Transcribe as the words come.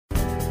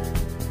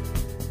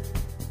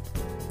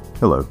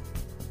Hello,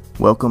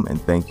 welcome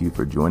and thank you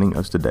for joining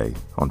us today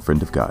on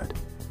Friend of God,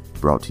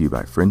 brought to you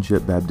by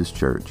Friendship Baptist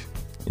Church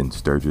in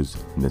Sturgis,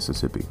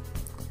 Mississippi.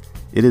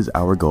 It is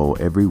our goal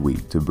every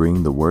week to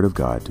bring the Word of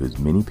God to as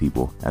many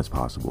people as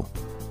possible.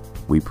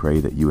 We pray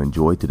that you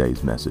enjoy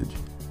today's message,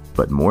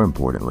 but more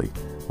importantly,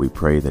 we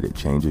pray that it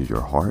changes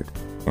your heart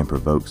and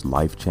provokes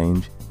life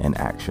change and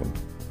action.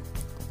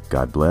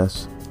 God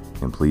bless,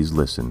 and please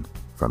listen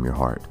from your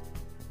heart.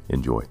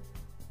 Enjoy.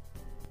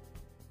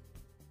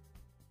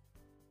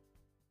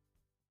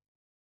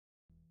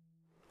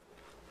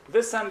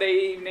 This Sunday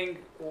evening,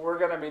 we're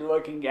going to be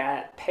looking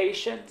at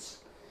patience,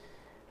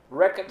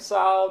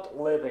 reconciled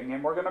living,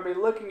 and we're going to be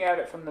looking at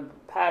it from the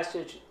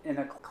passage in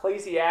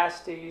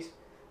Ecclesiastes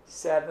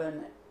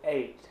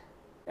 7:8.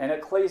 In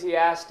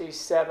Ecclesiastes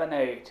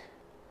 7:8,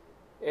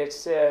 it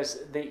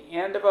says, "The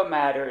end of a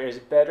matter is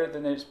better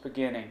than its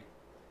beginning.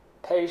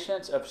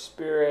 Patience of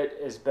spirit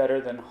is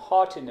better than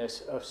haughtiness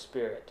of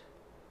spirit."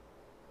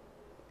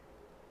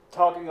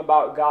 Talking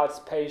about God's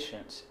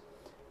patience.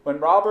 When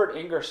Robert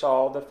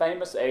Ingersoll, the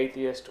famous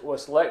atheist,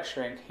 was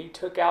lecturing, he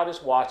took out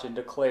his watch and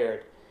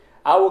declared,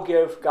 "I will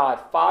give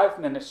God 5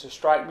 minutes to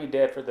strike me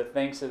dead for the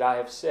things that I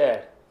have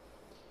said."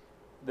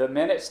 The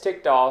minutes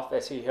ticked off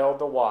as he held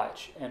the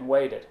watch and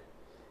waited.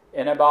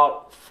 In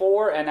about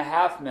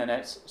 4.5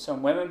 minutes,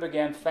 some women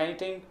began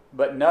fainting,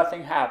 but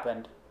nothing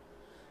happened.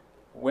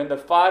 When the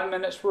 5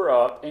 minutes were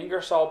up,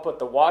 Ingersoll put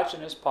the watch in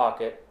his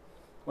pocket.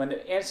 When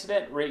the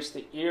incident reached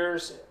the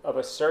ears of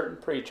a certain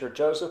preacher,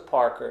 Joseph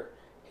Parker,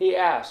 he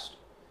asked,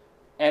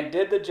 "And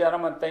did the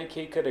gentleman think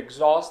he could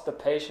exhaust the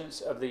patience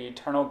of the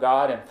eternal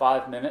God in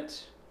 5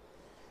 minutes?"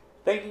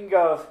 Thinking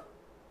of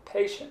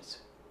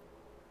patience,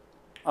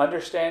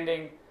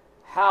 understanding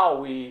how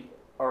we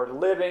are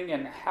living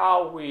and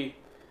how we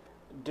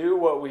do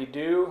what we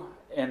do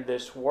in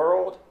this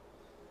world,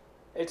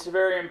 it's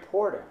very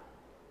important.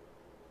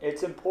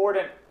 It's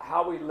important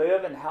how we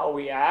live and how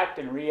we act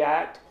and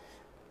react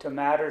to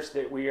matters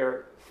that we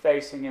are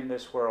facing in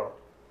this world.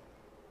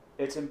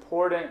 It's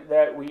important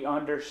that we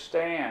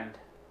understand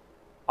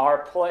our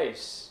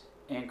place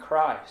in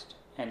Christ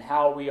and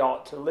how we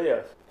ought to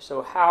live.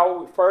 So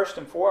first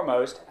and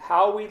foremost,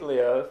 how we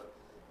live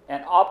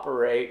and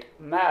operate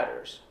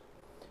matters.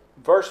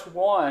 Verse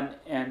 1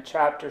 in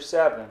chapter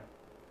 7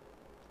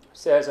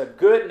 says, "A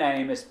good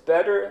name is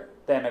better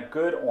than a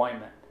good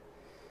ointment,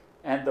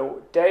 and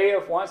the day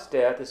of one's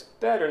death is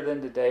better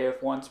than the day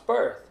of one's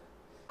birth."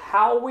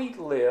 How we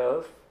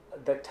live,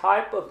 the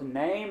type of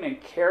name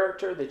and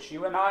character that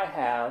you and I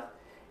have,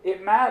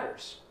 it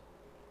matters.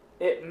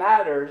 It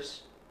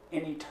matters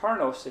in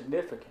eternal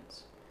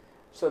significance.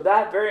 So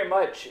that very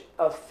much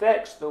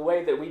affects the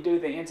way that we do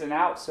the ins and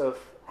outs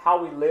of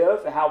how we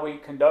live, and how we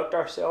conduct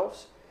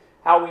ourselves,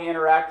 how we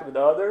interact with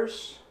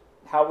others,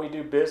 how we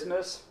do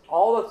business,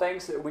 all the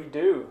things that we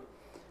do,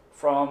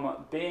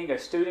 from being a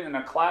student in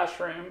a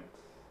classroom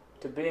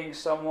to being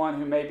someone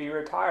who may be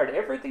retired.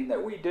 Everything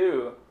that we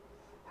do,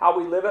 how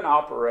we live and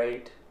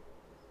operate,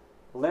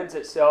 lends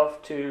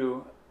itself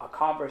to a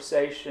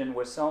conversation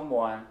with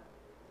someone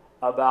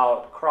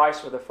about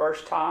Christ for the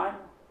first time,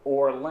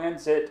 or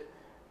lends it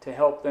to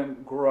help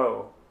them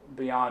grow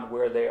beyond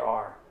where they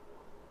are.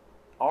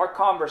 Our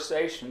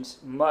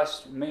conversations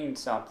must mean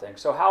something.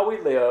 So how we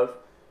live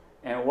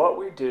and what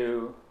we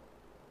do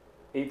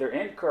either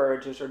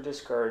encourages or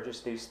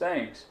discourages these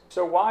things.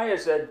 So why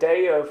is a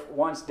day of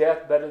one's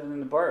death better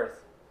than the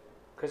birth?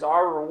 Because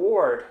our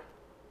reward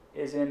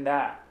is in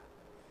that.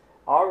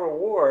 Our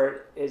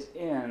reward is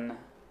in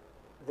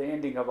the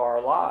ending of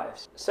our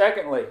lives.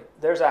 Secondly,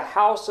 there's a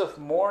house of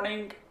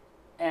mourning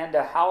and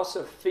a house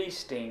of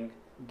feasting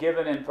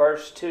given in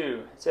verse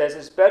 2. It says,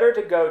 "It's better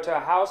to go to a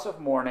house of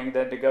mourning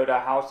than to go to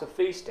a house of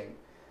feasting,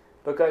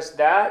 because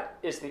that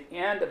is the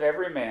end of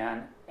every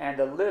man, and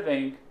the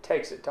living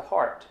takes it to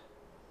heart."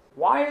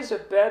 Why is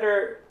it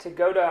better to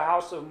go to a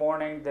house of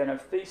mourning than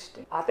of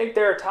feasting? I think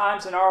there are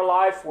times in our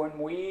life when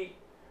we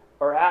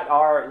are at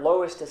our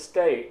lowest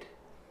estate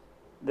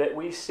that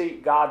we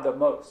seek God the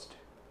most.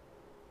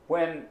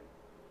 When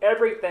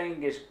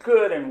everything is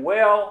good and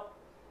well,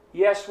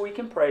 yes, we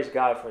can praise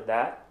God for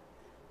that.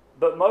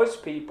 But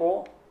most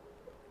people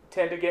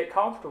tend to get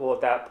comfortable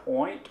at that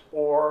point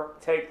or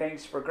take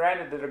things for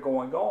granted that are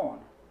going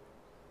on.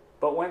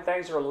 But when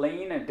things are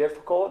lean and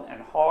difficult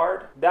and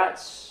hard,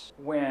 that's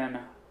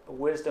when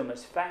wisdom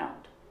is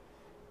found.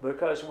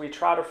 Because we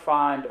try to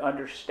find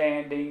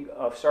understanding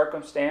of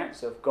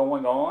circumstance, of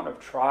going on, of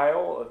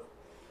trial,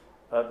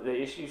 of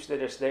the issues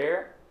that is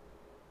there.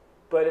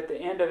 But at the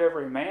end of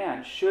every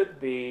man should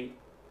be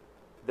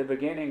the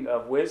beginning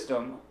of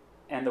wisdom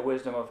and the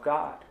wisdom of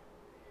God.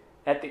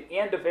 At the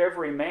end of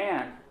every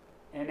man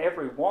and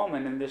every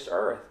woman in this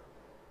earth,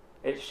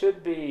 it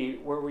should be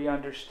where we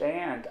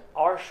understand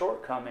our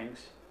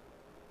shortcomings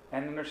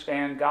and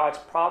understand God's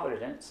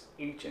providence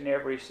each and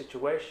every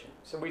situation.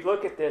 So we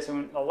look at this,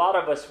 and a lot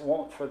of us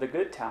want for the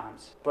good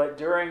times, but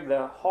during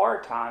the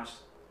hard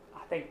times,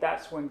 I think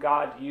that's when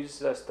God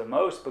uses us the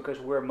most, because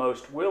we're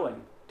most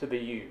willing to be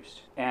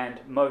used and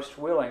most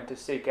willing to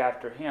seek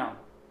after Him.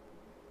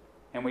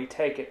 and we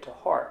take it to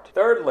heart.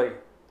 Thirdly,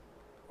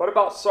 what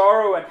about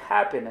sorrow and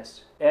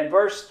happiness? In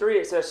verse 3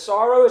 it says,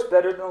 sorrow is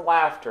better than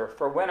laughter,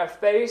 for when a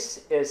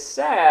face is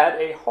sad,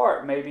 a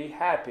heart may be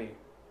happy.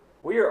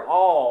 We are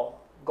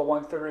all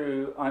going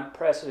through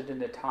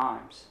unprecedented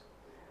times.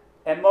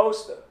 And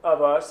most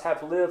of us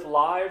have lived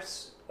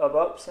lives of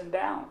ups and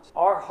downs.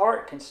 Our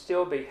heart can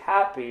still be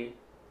happy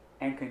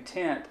and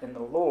content in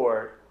the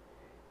Lord,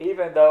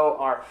 even though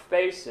our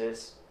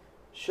faces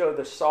show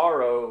the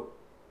sorrow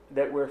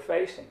that we're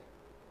facing.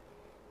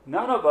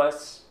 None of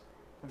us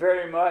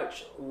very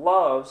much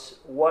loves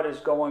what is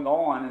going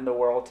on in the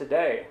world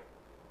today.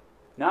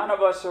 None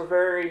of us are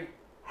very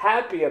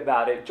happy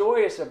about it,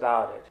 joyous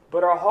about it.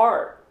 But our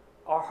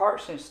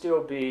hearts can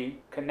still be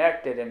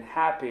connected and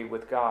happy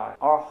with God.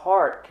 Our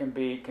heart can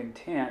be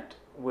content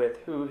with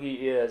who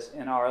He is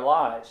in our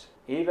lives.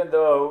 Even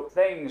though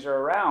things are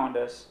around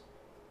us,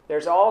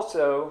 there's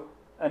also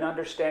an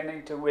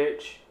understanding to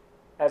which,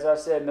 as I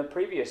said in the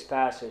previous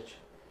passage,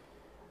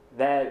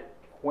 that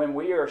when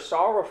we are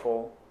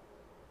sorrowful,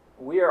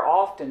 we are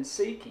often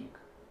seeking.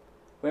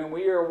 When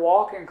we are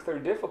walking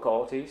through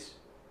difficulties,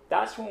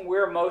 that's when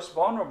we're most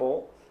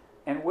vulnerable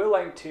and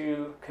willing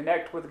to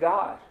connect with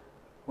God.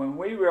 When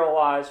we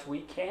realize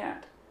we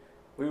can't,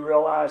 we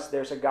realize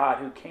there's a God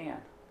who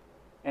can.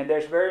 And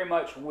there's very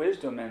much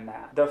wisdom in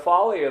that. The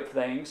folly of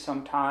things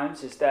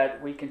sometimes is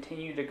that we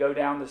continue to go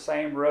down the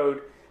same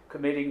road,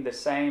 committing the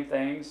same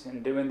things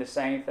and doing the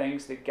same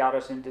things that got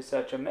us into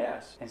such a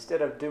mess,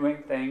 instead of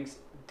doing things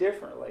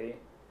differently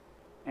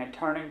and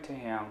turning to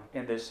Him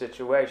in this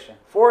situation.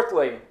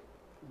 Fourthly,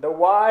 the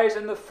wise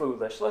and the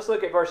foolish. Let's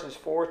look at verses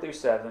 4 through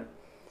 7.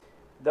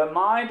 The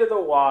mind of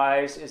the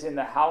wise is in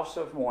the house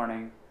of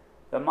mourning.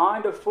 The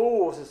mind of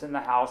fools is in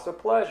the house of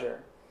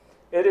pleasure.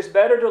 It is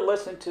better to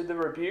listen to the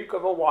rebuke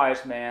of a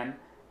wise man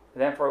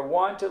than for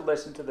one to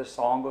listen to the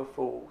song of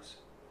fools.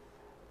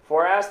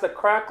 For as the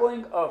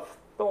crackling of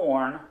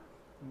thorn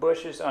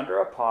bushes under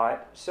a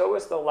pot, so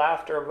is the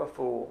laughter of a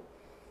fool.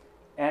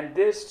 And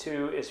this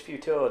too is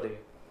futility.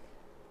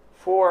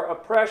 For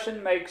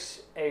oppression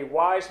makes a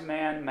wise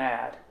man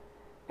mad,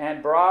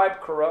 and bribe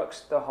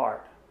corrupts the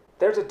heart.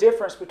 There's a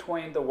difference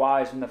between the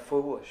wise and the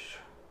foolish.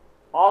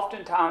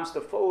 Oftentimes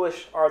the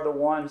foolish are the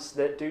ones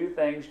that do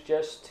things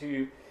just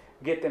to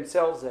get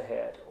themselves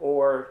ahead,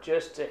 or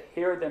just to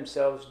hear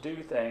themselves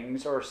do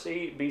things or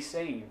be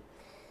seen.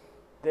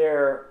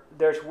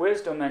 There's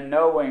wisdom in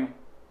knowing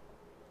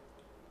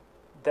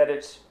that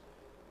it's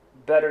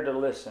better to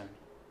listen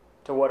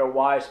to what a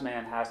wise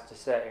man has to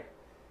say.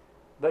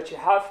 But you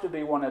have to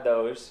be one of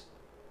those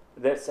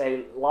that's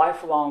a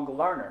lifelong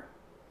learner.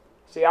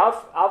 See,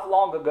 I've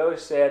long ago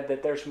said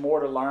that there's more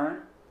to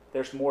learn,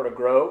 there's more to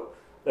grow,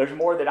 there's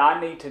more that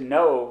I need to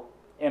know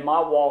in my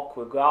walk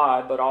with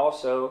God, but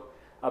also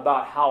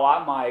about how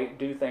I might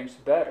do things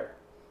better.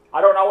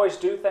 I don't always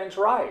do things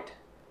right.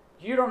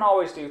 You don't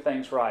always do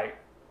things right.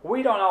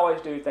 We don't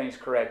always do things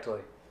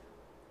correctly.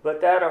 But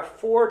that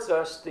affords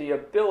us the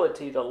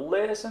ability to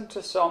listen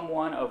to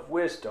someone of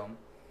wisdom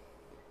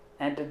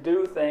and to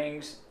do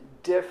things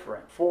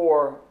different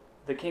for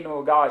the kingdom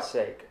of God's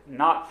sake,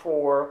 not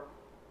for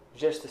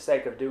just the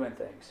sake of doing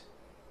things.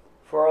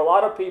 For a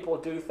lot of people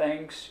do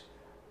things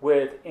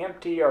with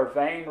empty or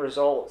vain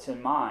results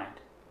in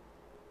mind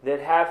that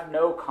have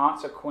no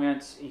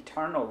consequence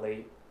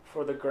eternally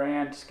for the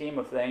grand scheme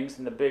of things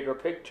in the bigger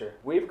picture.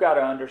 We've got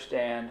to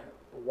understand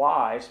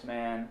wise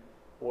man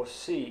will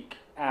seek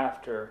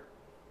after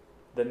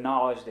the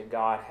knowledge that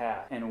God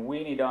has. And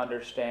we need to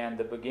understand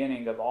the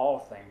beginning of all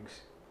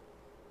things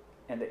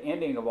and the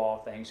ending of all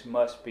things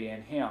must be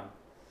in Him.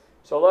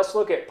 So let's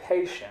look at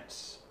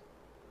patience.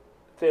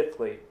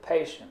 Fifthly,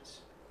 patience.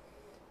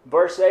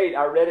 Verse 8,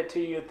 I read it to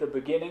you at the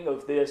beginning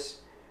of this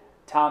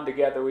time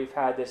together we've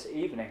had this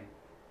evening.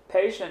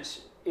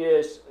 Patience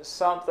is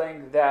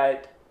something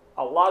that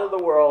a lot of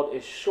the world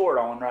is short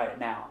on right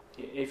now.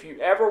 If you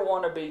ever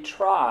want to be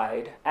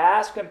tried,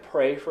 ask and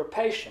pray for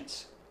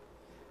patience,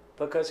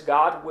 because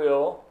God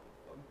will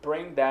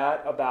bring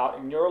that about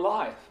in your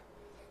life.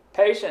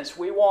 Patience,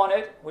 we want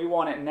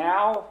it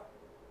now,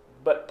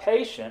 but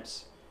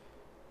patience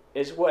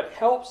is what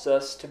helps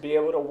us to be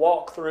able to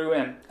walk through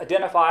and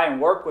identify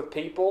and work with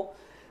people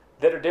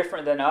that are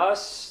different than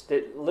us,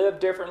 that live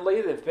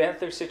differently, that have been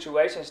through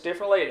situations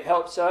differently. It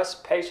helps us,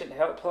 patience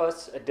helps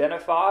us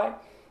identify,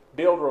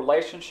 build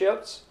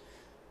relationships,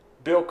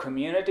 build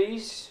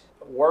communities,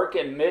 work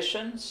in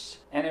missions,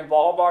 and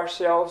involve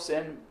ourselves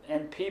in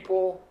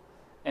people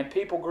and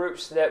people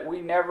groups that we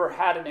never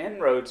had an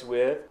inroads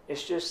with.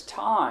 It's just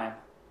time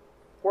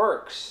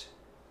works.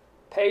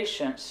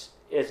 Patience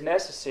is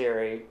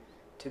necessary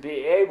to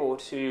be able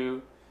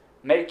to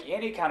make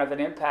any kind of an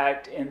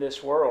impact in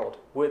this world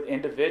with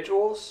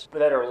individuals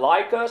that are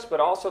like us, but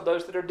also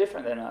those that are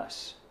different than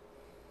us.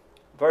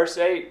 Verse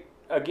 8,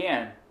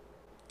 again,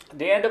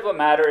 the end of a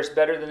matter is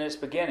better than its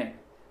beginning.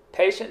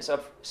 Patience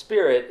of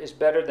spirit is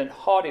better than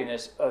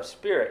haughtiness of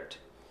spirit.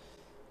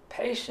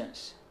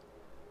 Patience,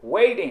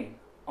 waiting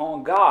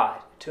on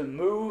God to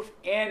move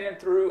in and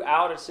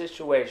throughout a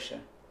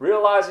situation,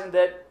 realizing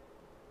that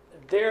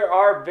there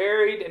are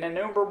varied and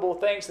innumerable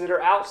things that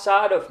are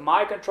outside of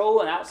my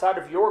control and outside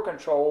of your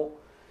control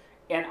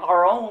in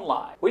our own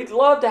life. We'd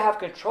love to have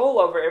control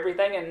over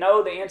everything and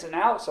know the ins and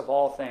outs of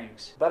all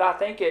things. But I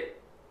think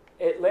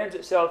it lends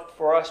itself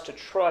for us to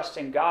trust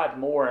in God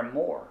more and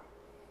more.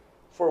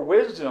 For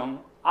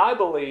wisdom, I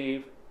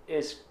believe,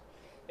 is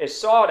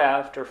sought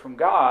after from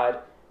God,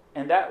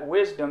 and that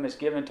wisdom is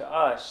given to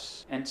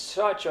us in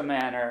such a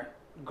manner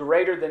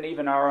greater than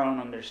even our own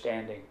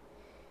understanding.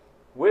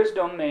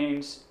 Wisdom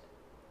means,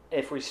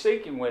 if we're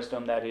seeking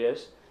wisdom, that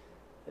is,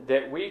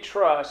 that we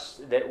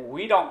trust that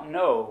we don't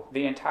know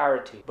the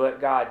entirety,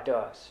 but God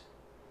does.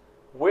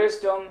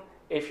 Wisdom,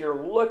 if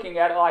you're looking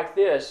at it like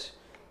this,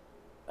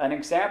 an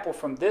example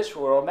from this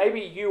world, maybe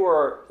you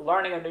are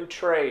learning a new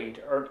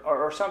trade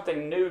or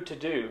something new to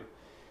do.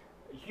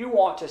 You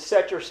want to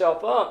set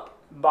yourself up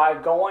by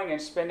going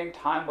and spending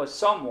time with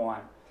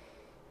someone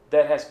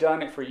that has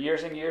done it for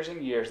years and years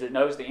and years, that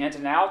knows the ins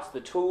and outs,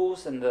 the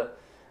tools, and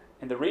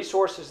the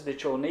resources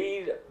that you'll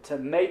need to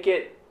make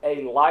it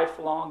a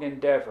lifelong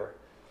endeavor.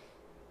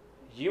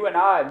 You and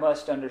I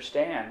must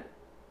understand,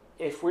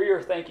 if we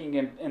are thinking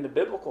in the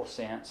biblical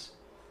sense,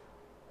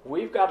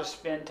 we've got to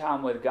spend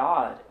time with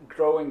God,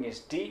 growing as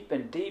deep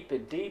and deep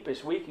and deep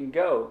as we can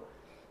go,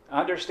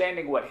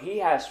 understanding what He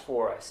has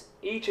for us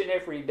each and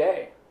every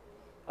day.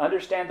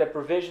 Understand the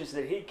provisions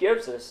that He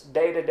gives us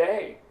day to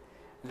day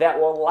that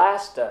will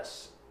last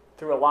us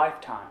through a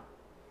lifetime.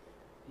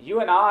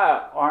 You and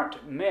I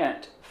aren't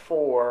meant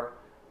for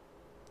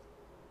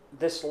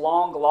this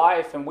long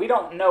life, and we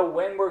don't know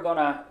when we're going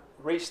to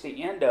reach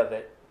the end of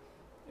it.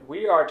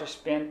 We are to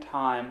spend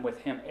time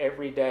with Him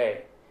every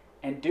day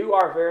and do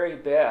our very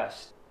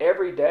best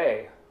every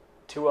day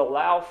to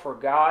allow for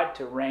God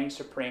to reign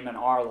supreme in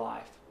our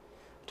life,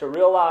 to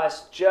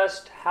realize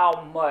just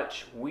how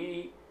much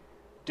we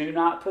do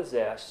not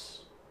possess,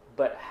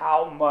 but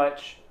how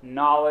much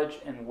knowledge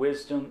and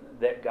wisdom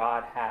that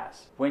God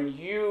has. When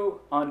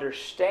you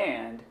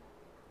understand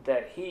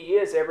that He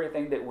is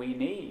everything that we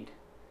need,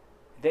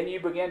 then you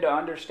begin to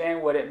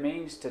understand what it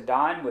means to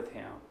dine with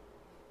Him,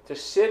 to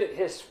sit at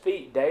His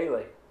feet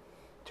daily,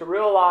 to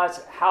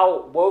realize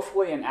how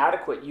woefully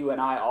inadequate you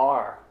and I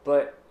are,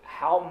 but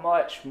how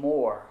much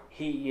more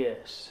He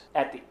is.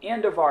 At the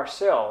end of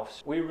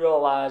ourselves, we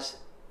realize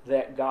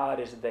that God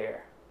is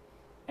there.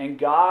 And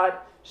God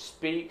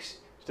speaks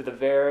to the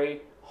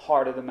very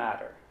heart of the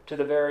matter, to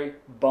the very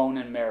bone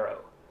and marrow.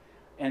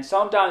 And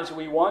sometimes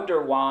we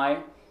wonder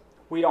why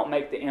we don't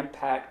make the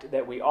impact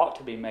that we ought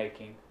to be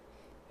making.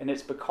 And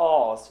it's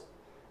because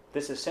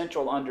this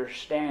essential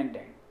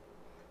understanding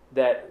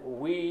that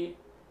we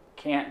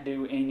can't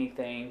do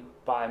anything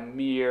by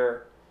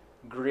mere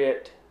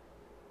grit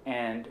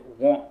and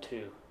want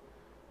to.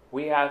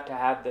 We have to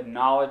have the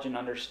knowledge and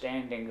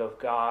understanding of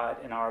God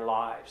in our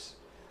lives,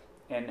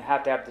 and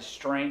have to have the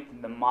strength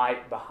and the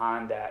might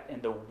behind that,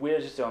 and the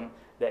wisdom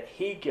that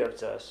He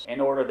gives us, in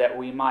order that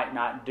we might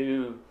not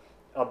do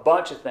a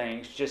bunch of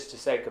things just for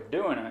the sake of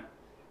doing it,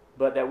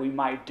 but that we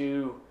might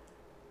do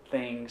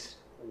things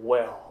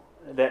well,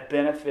 that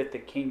benefit the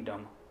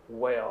kingdom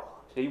well.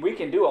 See, we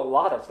can do a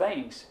lot of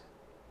things,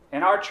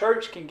 and our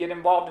church can get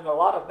involved in a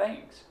lot of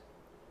things.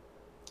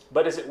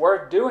 But is it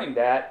worth doing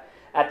that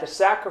at the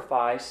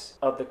sacrifice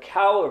of the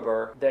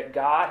caliber that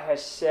God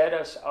has set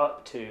us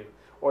up to,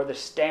 or the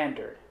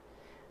standard?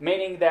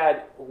 Meaning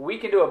that we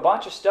can do a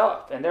bunch of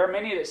stuff, and there are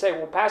many that say,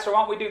 well, Pastor, why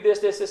don't we do this,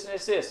 this, this, and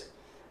this?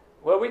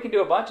 Well, we can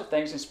do a bunch of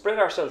things and spread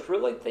ourselves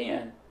really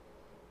thin,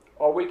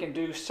 or we can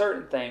do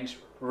certain things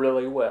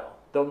really well.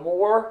 The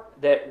more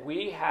that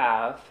we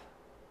have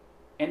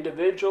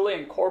individually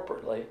and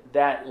corporately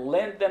that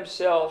lend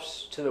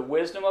themselves to the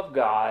wisdom of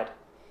God,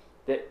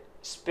 that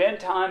spend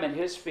time at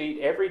His feet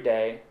every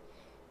day,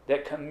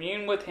 that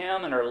commune with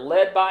Him and are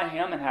led by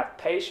Him and have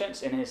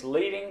patience in His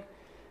leading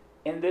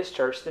in this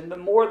church, then the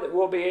more that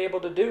we'll be able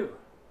to do.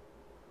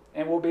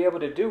 And we'll be able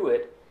to do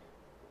it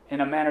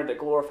in a manner that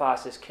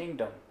glorifies His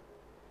kingdom.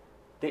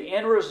 The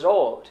end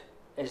result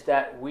is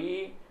that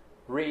we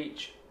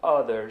reach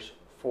others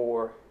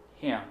for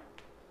Him.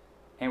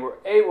 And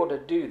we're able to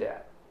do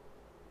that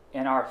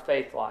in our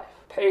faith life.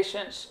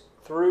 Patience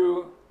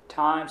through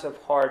times of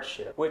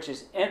hardship, which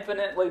is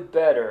infinitely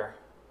better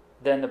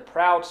than the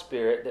proud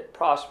spirit that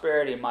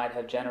prosperity might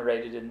have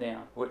generated in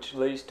them, which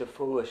leads to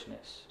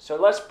foolishness. So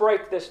let's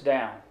break this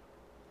down.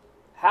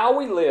 How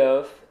we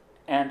live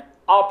and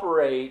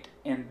operate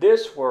in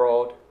this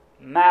world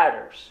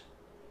matters.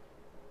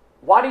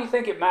 Why do you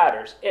think it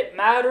matters? It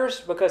matters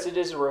because it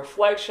is a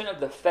reflection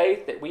of the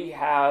faith that we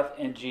have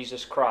in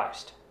Jesus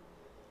Christ.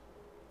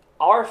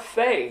 Our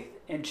faith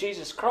in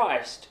Jesus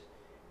Christ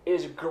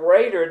is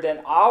greater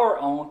than our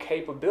own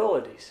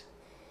capabilities.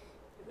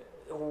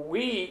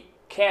 We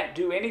can't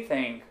do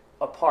anything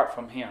apart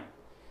from Him.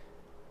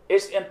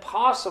 It's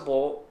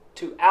impossible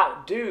to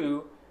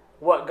outdo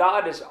what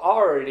God is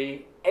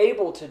already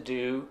able to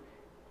do,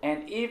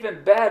 and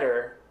even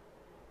better,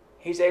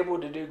 He's able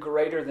to do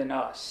greater than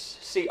us.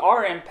 See,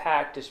 our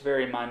impact is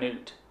very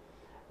minute.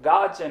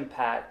 God's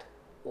impact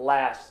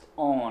lasts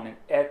on and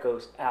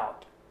echoes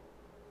out.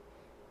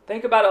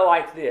 Think about it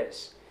like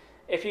this.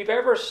 If you've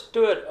ever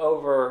stood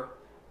over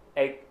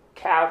a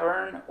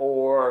cavern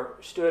or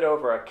stood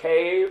over a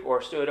cave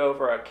or stood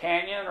over a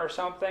canyon or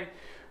something,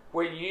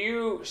 when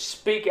you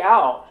speak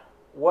out,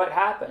 what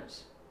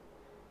happens?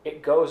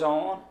 It goes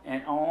on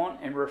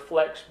and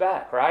reflects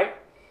back, right?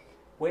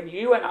 When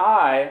you and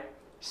I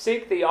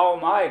seek the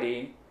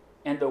Almighty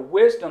and the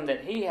wisdom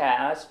that He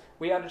has,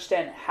 we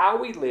understand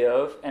how we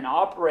live and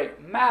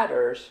operate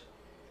matters,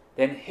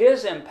 then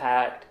His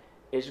impact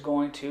is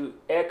going to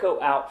echo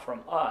out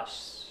from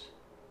us.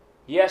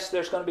 Yes,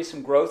 there's going to be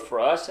some growth for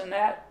us in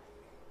that,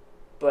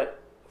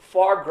 but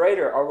far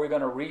greater are we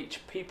going to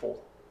reach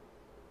people,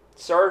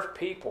 serve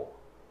people,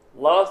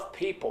 love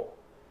people,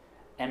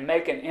 and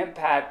make an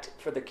impact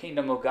for the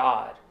kingdom of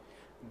God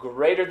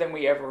greater than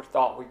we ever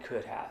thought we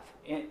could have.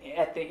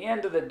 At the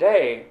end of the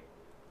day,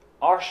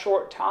 our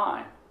short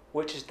time,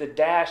 which is the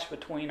dash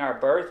between our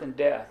birth and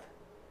death,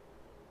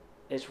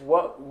 is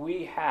what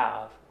we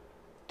have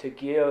to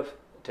give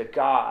to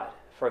God,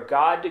 for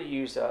God to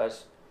use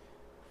us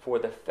for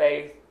the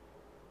faith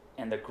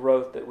and the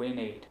growth that we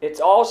need.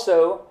 It's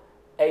also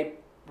a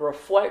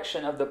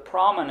reflection of the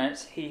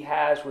prominence He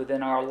has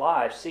within our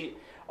lives. See,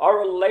 our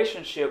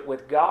relationship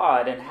with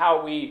God and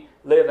how we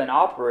live and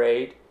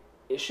operate,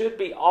 it should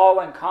be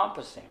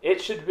all-encompassing.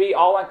 It should be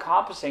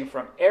all-encompassing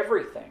from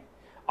everything.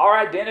 Our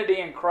identity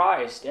in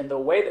Christ and the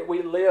way that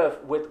we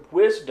live with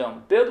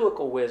wisdom,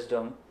 biblical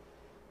wisdom,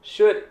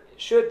 should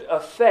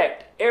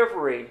affect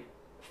every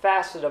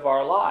facet of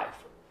our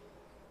life.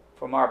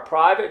 From our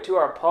private to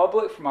our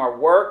public, from our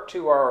work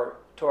to our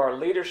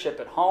leadership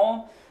at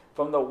home,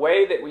 from the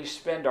way that we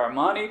spend our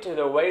money to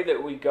the way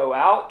that we go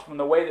out, from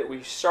the way that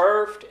we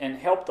served and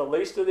help the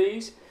least of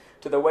these,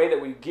 to the way that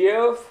we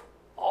give,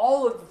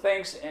 all of the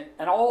things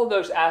and all of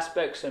those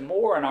aspects and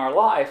more in our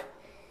life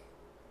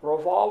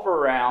revolve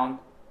around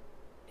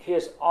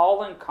His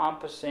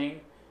all-encompassing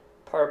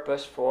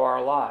purpose for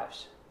our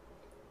lives.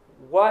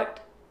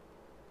 What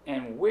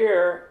and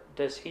where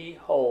does He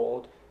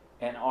hold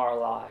in our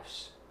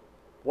lives?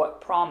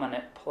 What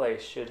prominent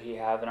place should He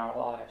have in our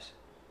lives?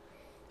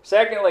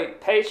 Secondly,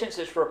 patience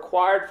is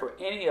required for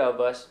any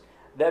of us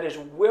that is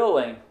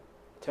willing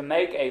to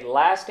make a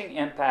lasting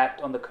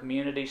impact on the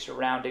community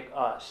surrounding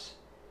us.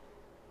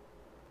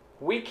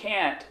 We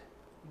can't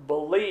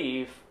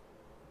believe,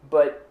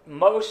 but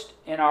most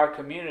in our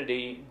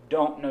community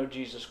don't know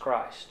Jesus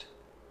Christ.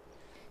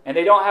 And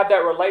they don't have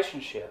that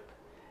relationship.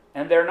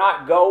 And they're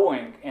not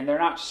going, and they're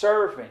not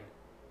serving.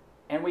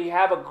 And we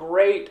have a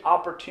great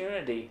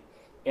opportunity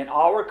in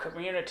our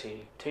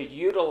community to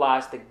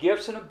utilize the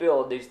gifts and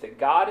abilities that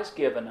God has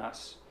given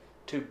us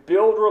to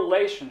build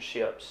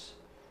relationships,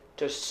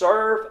 to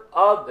serve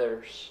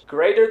others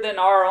greater than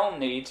our own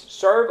needs,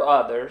 serve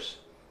others,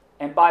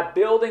 and by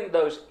building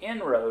those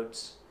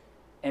inroads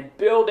and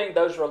building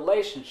those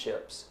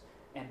relationships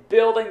and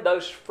building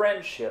those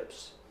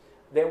friendships,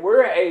 then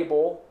we're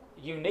able,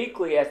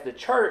 uniquely as the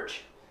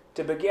church,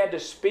 to begin to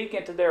speak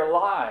into their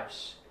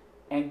lives.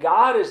 And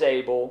God is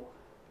able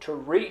to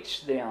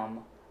reach them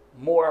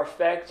more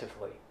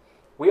effectively.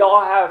 We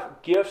all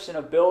have gifts and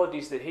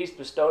abilities that He's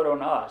bestowed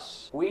on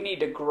us. We need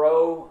to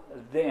grow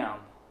them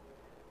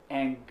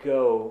and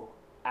go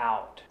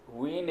out.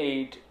 We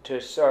need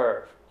to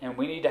serve, and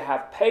we need to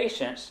have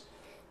patience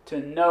to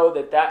know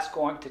that that's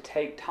going to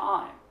take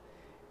time.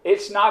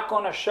 It's not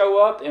going to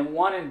show up in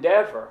one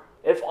endeavor.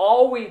 If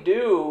all we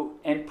do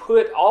and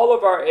put all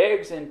of our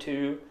eggs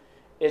into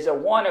is a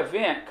one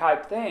event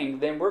type thing,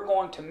 then we're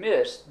going to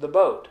miss the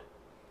boat.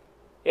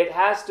 It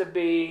has to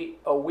be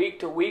a week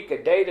to week,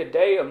 a day to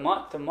day, a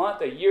month to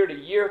month, a year to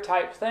year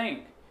type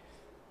thing.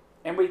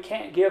 And we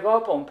can't give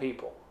up on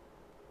people.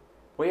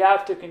 We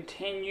have to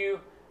continue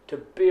to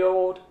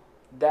build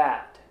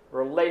that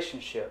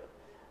relationship,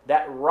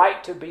 that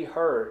right to be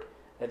heard,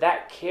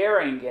 that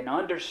caring and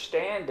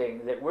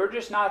understanding that we're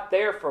just not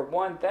there for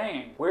one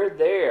thing. We're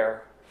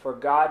there for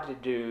God to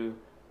do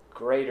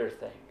greater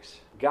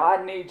things.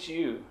 God needs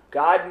you.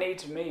 God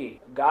needs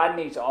me. God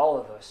needs all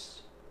of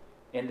us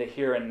in the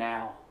here and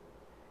now.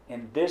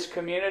 In this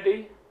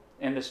community,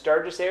 in the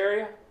Sturgis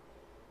area,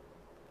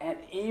 and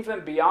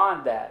even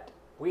beyond that.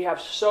 We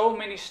have so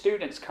many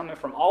students coming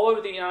from all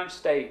over the United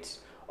States,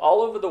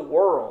 all over the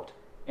world,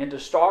 into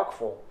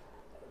Starkville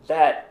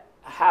that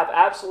have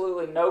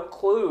absolutely no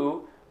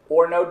clue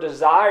or no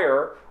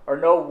desire or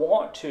no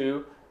want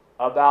to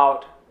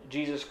about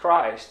Jesus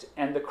Christ.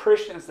 And the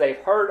Christians they've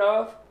heard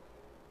of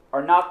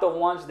are not the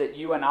ones that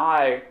you and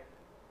I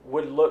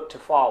would look to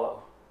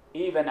follow,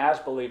 even as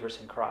believers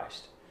in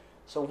Christ.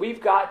 So we've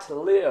got to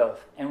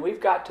live, and we've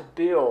got to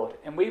build,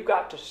 and we've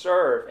got to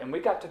serve, and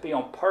we've got to be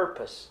on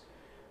purpose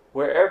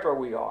wherever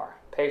we are.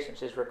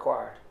 Patience is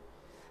required.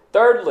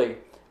 Thirdly,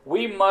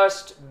 we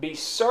must be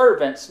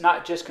servants,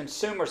 not just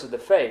consumers of the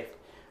faith.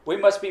 We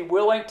must be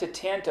willing to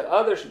tend to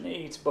others'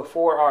 needs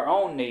before our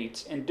own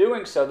needs. In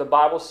doing so, the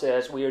Bible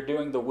says we are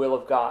doing the will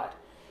of God.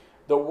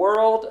 The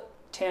world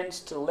tends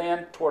to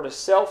lean toward a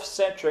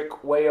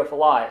self-centric way of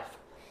life.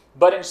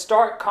 But in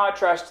stark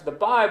contrast to the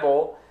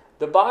Bible,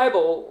 The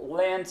Bible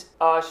lends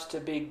us to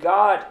be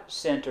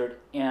God-centered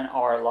in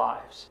our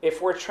lives. If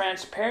we're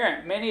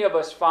transparent, many of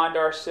us find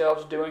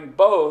ourselves doing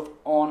both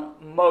on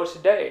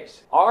most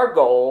days. Our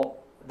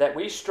goal that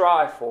we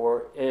strive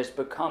for is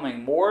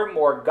becoming more and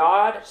more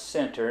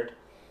God-centered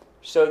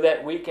so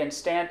that we can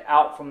stand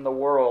out from the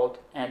world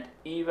and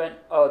even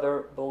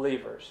other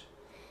believers.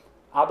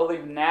 I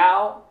believe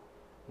now,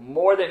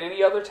 more than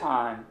any other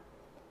time,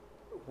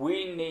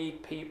 we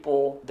need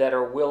people that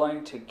are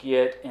willing to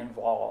get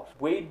involved.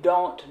 We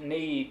don't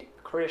need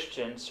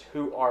Christians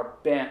who are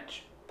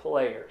bench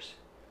players,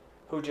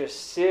 who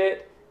just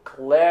sit,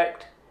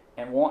 collect,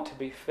 and want to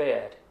be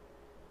fed.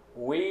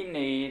 We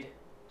need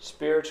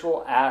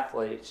spiritual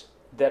athletes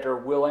that are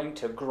willing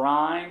to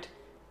grind,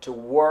 to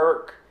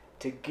work,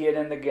 to get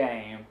in the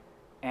game,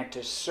 and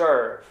to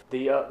serve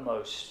the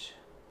utmost.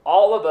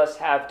 All of us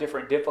have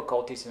different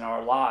difficulties in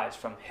our lives,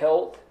 from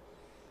health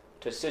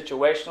to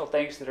situational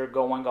things that are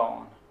going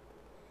on.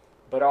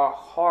 But our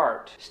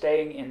heart,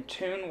 staying in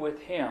tune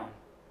with Him,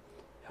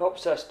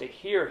 helps us to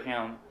hear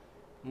Him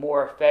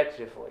more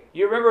effectively.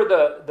 You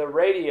remember the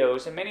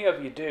radios, and many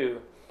of you do,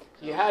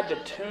 you had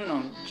to tune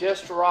them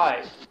just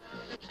right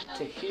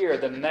to hear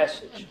the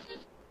message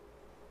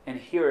and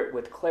hear it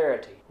with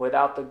clarity,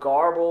 without the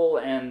garble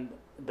and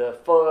the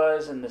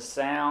fuzz and the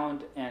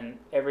sound and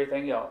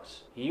everything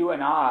else. You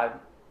and I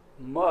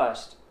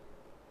must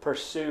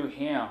pursue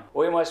Him.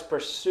 We must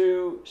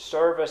pursue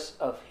service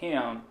of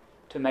Him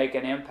to make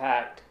an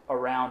impact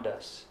around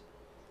us.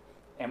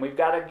 And we've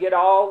got to get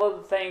all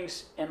of the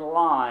things in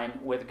line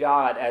with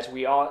God as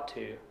we ought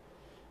to,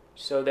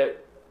 so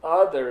that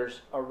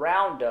others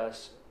around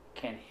us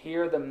can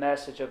hear the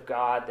message of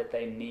God that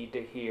they need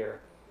to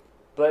hear,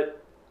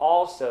 but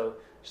also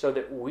so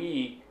that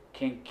we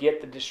can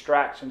get the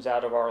distractions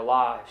out of our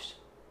lives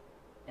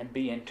and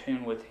be in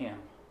tune with Him.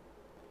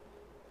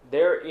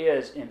 There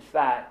is, in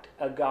fact,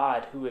 a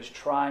God who is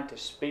trying to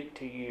speak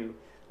to you,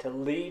 to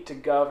lead, to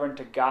govern,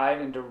 to guide,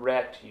 and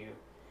direct you,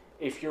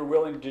 if you're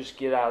willing to just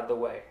get out of the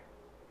way.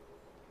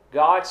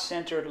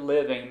 God-centered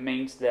living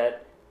means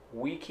that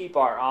we keep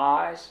our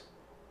eyes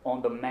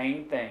on the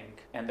main thing,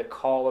 and the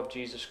call of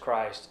Jesus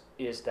Christ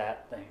is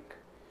that thing,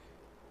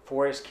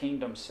 for His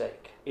kingdom's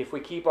sake. If we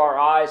keep our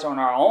eyes on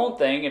our own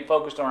thing and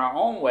focused on our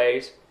own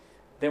ways,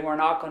 then we're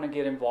not going to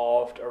get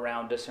involved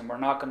around us, and we're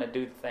not going to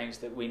do the things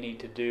that we need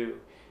to do,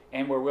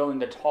 and we're willing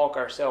to talk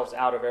ourselves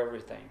out of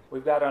everything.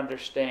 We've got to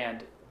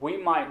understand we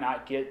might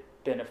not get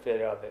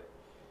benefit of it,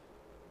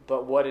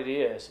 but what it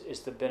is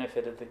the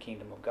benefit of the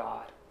kingdom of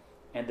God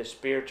and the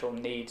spiritual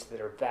needs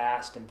that are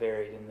vast and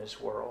varied in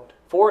this world.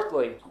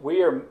 Fourthly,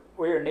 we are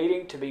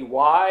needing to be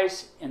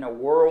wise in a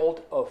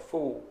world of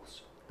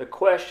fools. The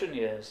question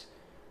is,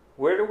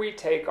 where do we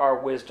take our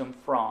wisdom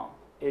from?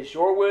 Is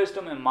your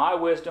wisdom and my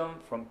wisdom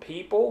from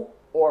people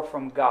or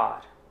from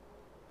God?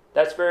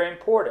 That's very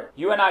important.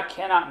 You and I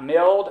cannot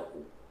meld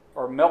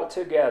or melt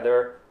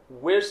together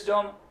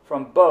wisdom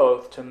from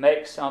both to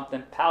make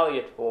something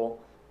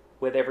palatable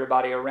with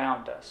everybody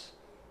around us.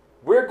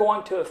 We're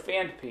going to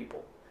offend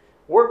people.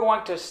 We're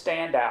going to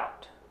stand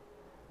out.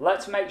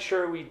 Let's make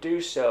sure we do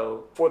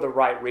so for the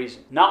right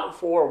reason. Not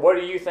for what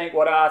do you think,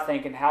 what I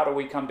think, and how do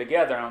we come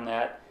together on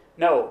that.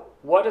 No,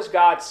 what does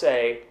God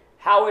say?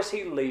 How is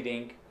He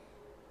leading?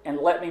 And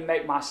let me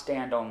make my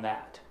stand on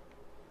that.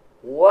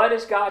 What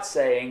is God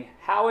saying?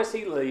 How is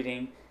He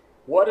leading?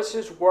 What does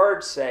His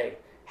Word say?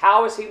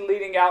 How is He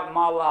leading out in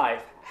my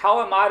life?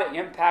 How am I to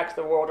impact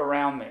the world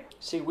around me?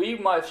 See, we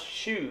must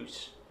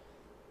choose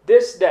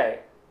this day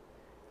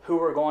who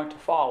we're going to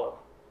follow.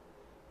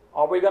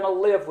 Are we going to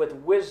live with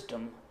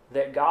wisdom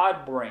that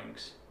God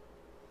brings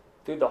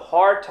through the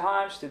hard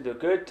times, through the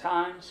good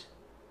times,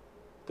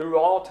 through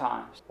all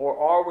times? Or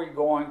are we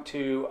going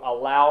to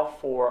allow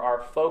for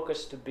our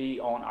focus to be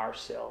on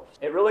ourselves?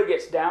 It really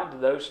gets down to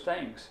those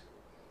things.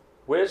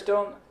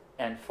 Wisdom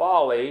and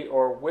folly,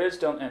 or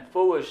wisdom and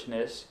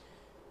foolishness,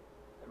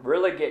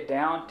 really get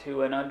down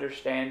to an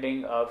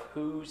understanding of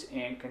who's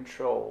in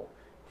control.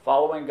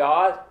 Following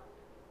God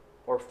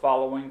or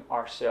following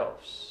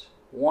ourselves.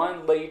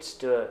 One leads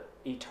to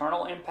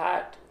eternal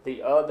impact,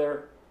 the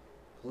other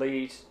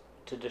leads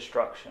to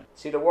destruction.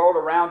 See, the world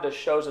around us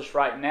shows us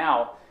right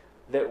now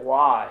that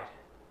wide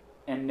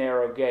and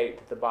narrow gate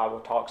that the Bible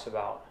talks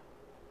about.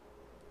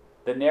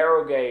 The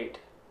narrow gate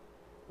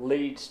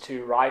leads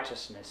to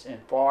righteousness,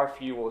 and far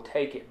few will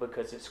take it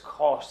because it's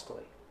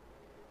costly,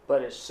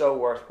 but it's so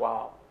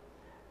worthwhile.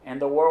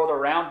 And the world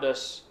around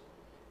us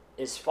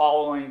is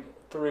following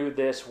through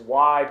this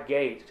wide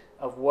gate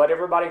of what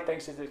everybody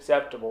thinks is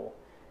acceptable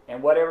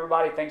and what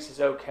everybody thinks is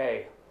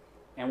okay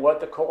and what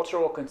the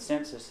cultural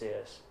consensus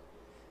is.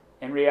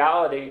 In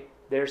reality,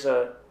 there's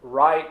a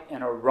right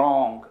and a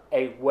wrong,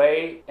 a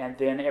way and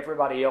then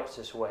everybody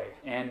else's way.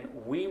 And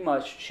we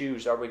must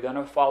choose, are we going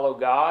to follow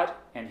God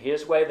and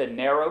His way, the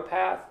narrow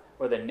path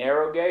or the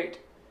narrow gate,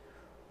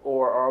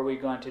 or are we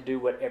going to do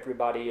what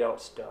everybody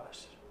else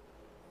does?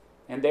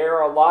 And there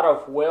are a lot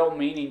of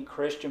well-meaning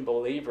Christian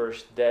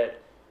believers that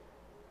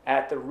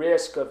at the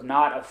risk of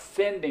not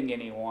offending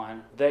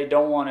anyone, they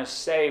don't want to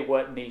say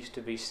what needs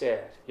to be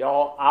said.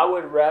 Y'all, I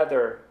would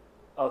rather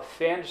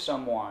offend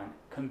someone,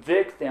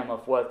 convict them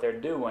of what they're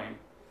doing,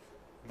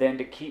 than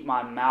to keep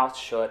my mouth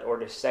shut or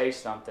to say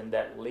something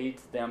that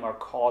leads them or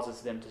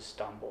causes them to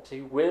stumble.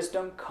 See,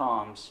 wisdom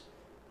comes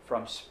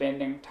from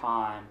spending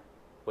time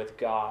with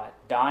God,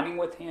 dining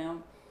with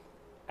Him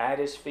at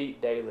His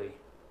feet daily,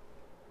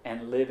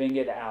 and living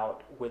it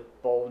out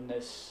with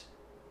boldness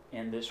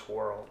in this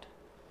world.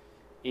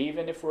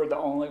 Even if we're the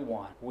only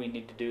one, we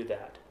need to do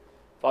that.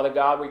 Father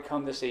God, we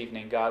come this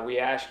evening, God, we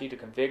ask you to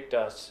convict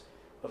us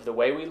of the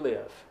way we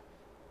live,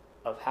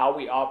 of how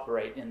we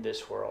operate in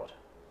this world.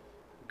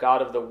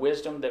 God, of the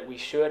wisdom that we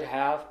should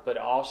have, but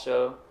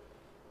also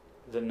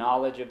the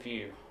knowledge of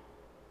you.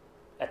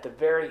 At the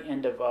very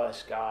end of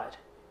us, God,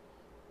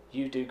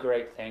 you do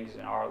great things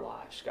in our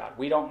lives, God.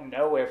 We don't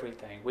know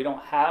everything. We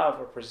don't have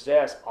or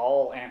possess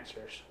all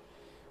answers.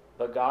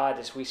 But God,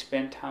 as we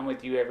spend time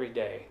with you every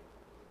day,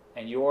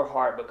 and your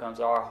heart becomes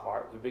our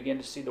heart, we begin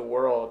to see the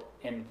world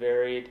in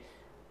varied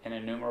and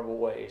innumerable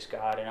ways,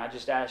 God. And I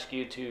just ask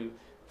you to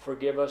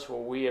forgive us where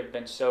we have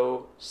been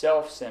so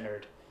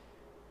self-centered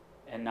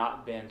and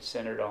not been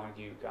centered on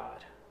you,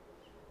 God.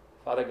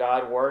 Father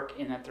God, work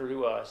in and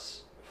through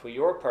us for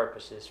your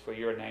purposes, for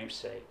your name's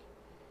sake.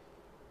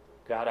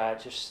 God, I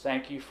just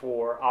thank you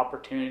for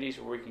opportunities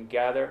where we can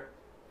gather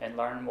and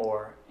learn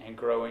more and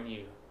grow in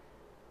you.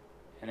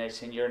 And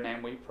it's in your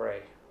name we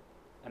pray.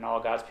 And all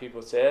God's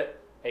people said,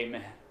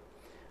 amen.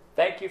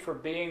 Thank you for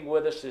being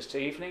with us this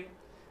evening.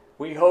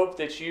 We hope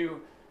that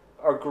you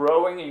are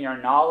growing in your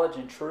knowledge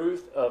and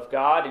truth of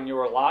God in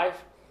your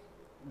life.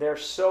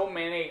 There's so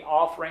many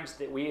offerings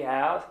that we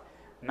have.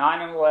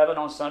 9 and 11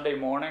 on Sunday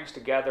mornings to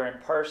gather in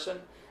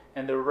person.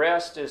 And the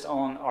rest is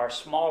on our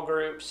small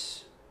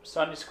groups,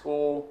 Sunday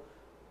school,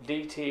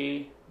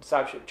 DT,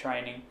 discipleship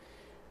training,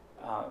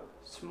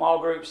 small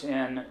groups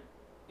in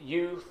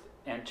youth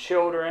and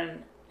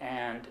children,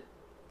 and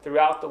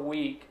throughout the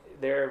week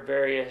there are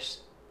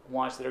various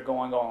ones that are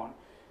going on.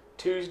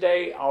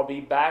 Tuesday, I'll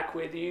be back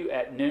with you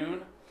at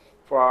noon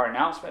for our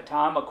announcement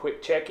time, a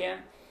quick check-in.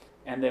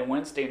 And then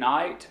Wednesday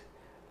night,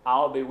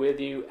 I'll be with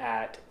you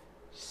at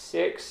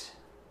 6,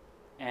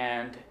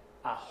 and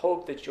I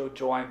hope that you'll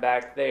join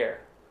back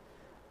there.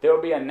 There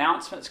will be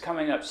announcements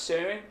coming up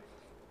soon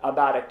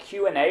about a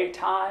Q&A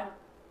time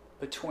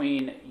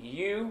between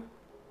you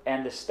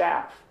and the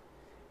staff.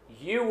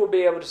 You will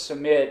be able to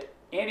submit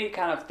any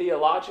kind of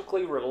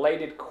theologically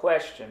related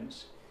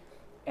questions,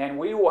 and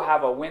we will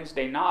have a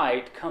Wednesday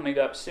night coming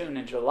up soon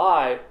in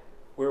July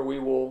where we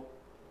will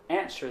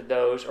answer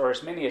those, or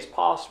as many as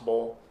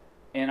possible,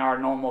 in our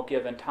normal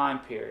given time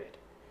period.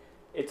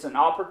 It's an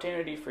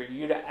opportunity for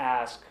you to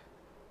ask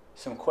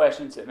some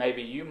questions that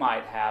maybe you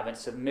might have and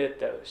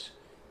submit those.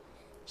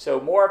 So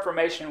more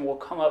information will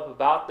come up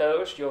about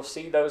those. You'll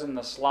see those in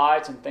the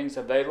slides and things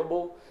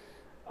available.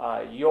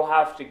 You'll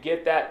have to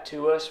get that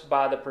to us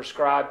by the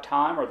prescribed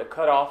time or the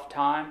cutoff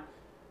time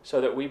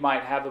so that we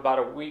might have about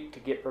a week to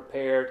get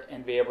prepared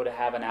and be able to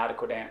have an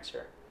adequate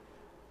answer.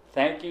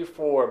 Thank you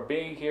for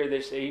being here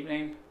this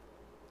evening,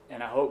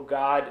 and I hope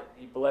God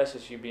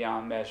blesses you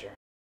beyond measure.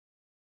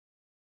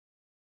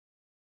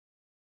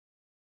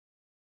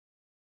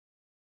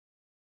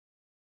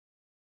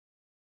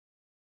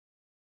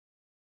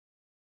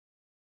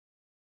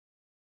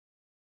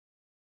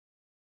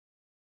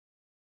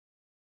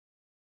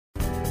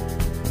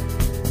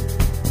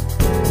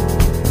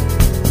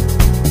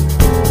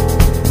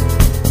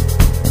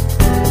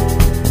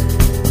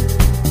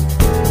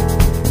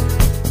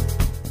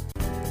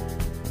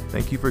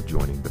 Thank you for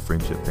joining the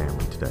Friendship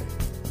family today.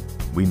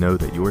 We know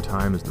that your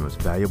time is the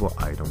most valuable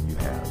item you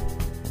have,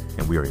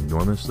 and we are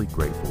enormously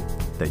grateful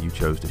that you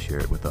chose to share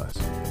it with us.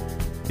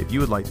 If you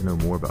would like to know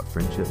more about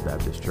Friendship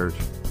Baptist Church,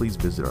 please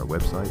visit our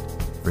website,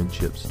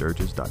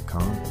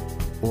 friendshipsturgis.com,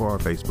 or our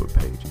Facebook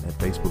page at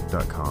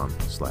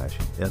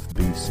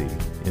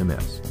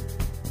facebook.com/FBCMS.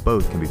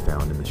 Both can be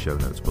found in the show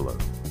notes below.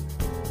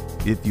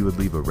 If you would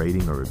leave a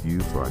rating or review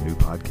for our new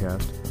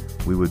podcast,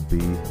 we would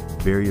be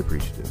very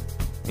appreciative.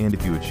 And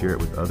if you would share it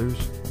with others,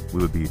 we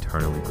would be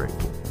eternally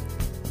grateful.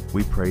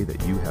 We pray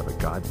that you have a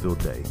God-filled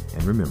day,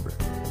 and remember,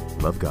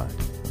 love God,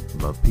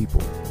 love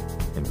people,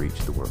 and reach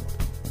the world.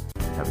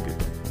 Have a good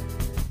day.